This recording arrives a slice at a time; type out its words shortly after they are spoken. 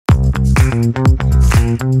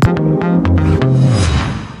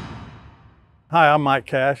Hi, I'm Mike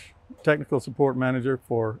Cash, Technical Support Manager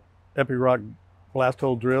for Epiroc blast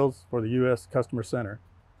hole drills for the U.S. Customer Center.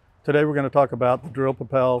 Today we're going to talk about the drill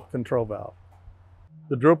propel control valve.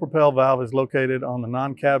 The drill propel valve is located on the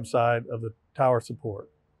non-cab side of the tower support.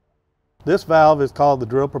 This valve is called the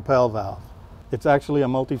drill propel valve. It's actually a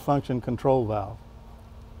multifunction control valve.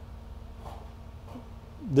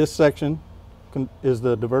 This section is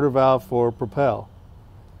the diverter valve for propel.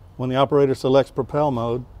 When the operator selects propel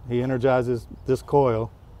mode, he energizes this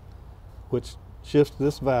coil, which shifts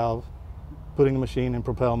this valve, putting the machine in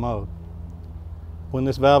propel mode. When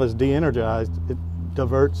this valve is de-energized, it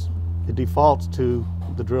defaults to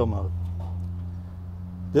the drill mode.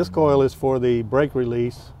 This coil is for the brake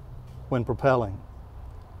release when propelling.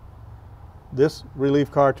 This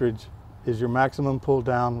relief cartridge is your maximum pull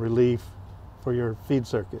down relief for your feed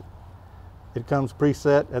circuit. It comes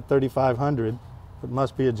preset at 3,500, but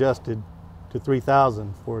must be adjusted to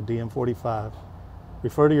 3,000 for DM45.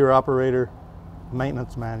 Refer to your operator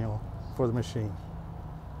maintenance manual for the machine.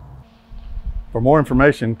 For more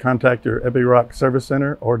information, contact your Epiroc Service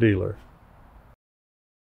Center or dealer.